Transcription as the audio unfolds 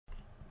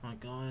Hi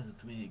guys,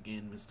 it's me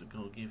again, Mr.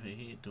 Goldgiver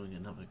here, doing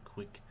another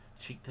quick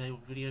cheat table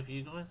video for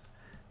you guys.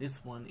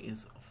 This one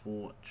is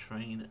for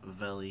Train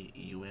Valley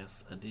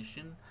US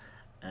edition,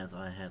 as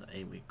I had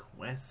a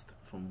request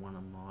from one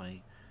of my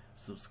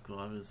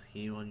subscribers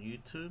here on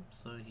YouTube,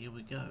 so here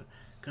we go.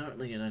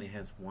 Currently it only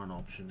has one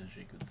option, as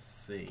you could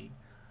see.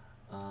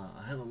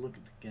 I had a look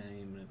at the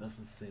game and it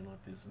doesn't seem like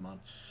there's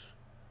much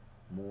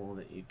more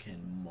that you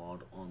can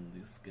mod on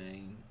this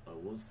game. I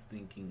was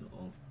thinking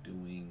of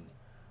doing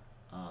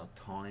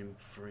time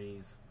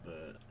freeze,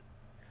 but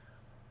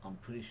I'm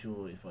pretty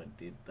sure if I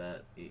did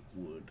that it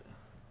would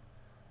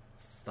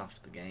stuff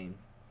the game,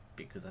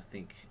 because I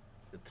think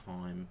the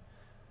time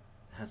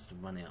has to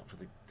run out for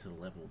the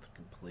level to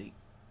complete,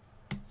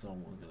 so I'm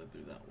not going to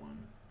do that one.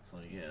 So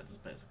yeah, it's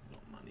just basically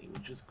got money,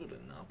 which is good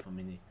enough. I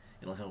mean,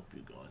 it'll help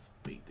you guys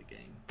beat the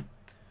game.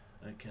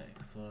 Okay,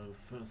 so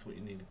first what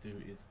you need to do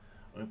is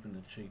open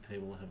the cheat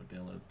table. I have it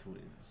downloaded to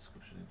it in the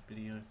description of this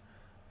video.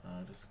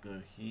 Just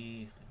go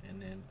here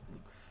and then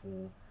look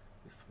for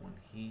this one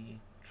here,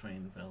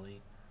 Train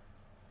Valley,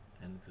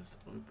 and it just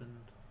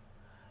opened.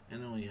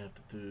 And all you have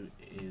to do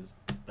is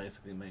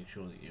basically make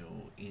sure that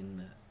you're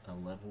in a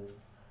level,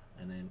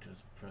 and then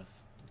just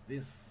press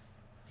this,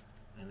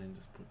 and then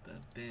just put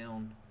that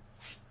down.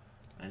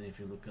 And if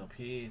you look up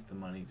here, the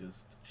money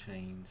just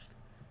changed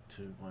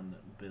to $1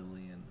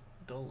 billion.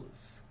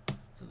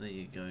 So there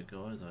you go,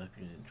 guys. I hope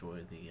you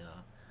enjoy the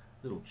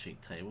little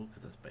cheat table,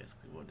 because that's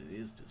basically what it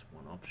is, just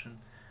one option.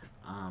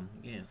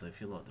 Yeah, so if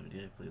you like the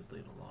video, please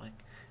leave a like,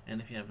 and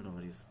if you haven't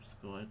already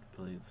subscribed,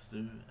 please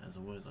do. As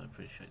always, I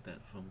appreciate that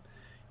from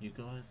you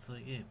guys. So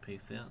yeah,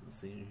 peace out and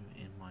see you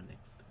in my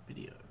next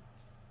video.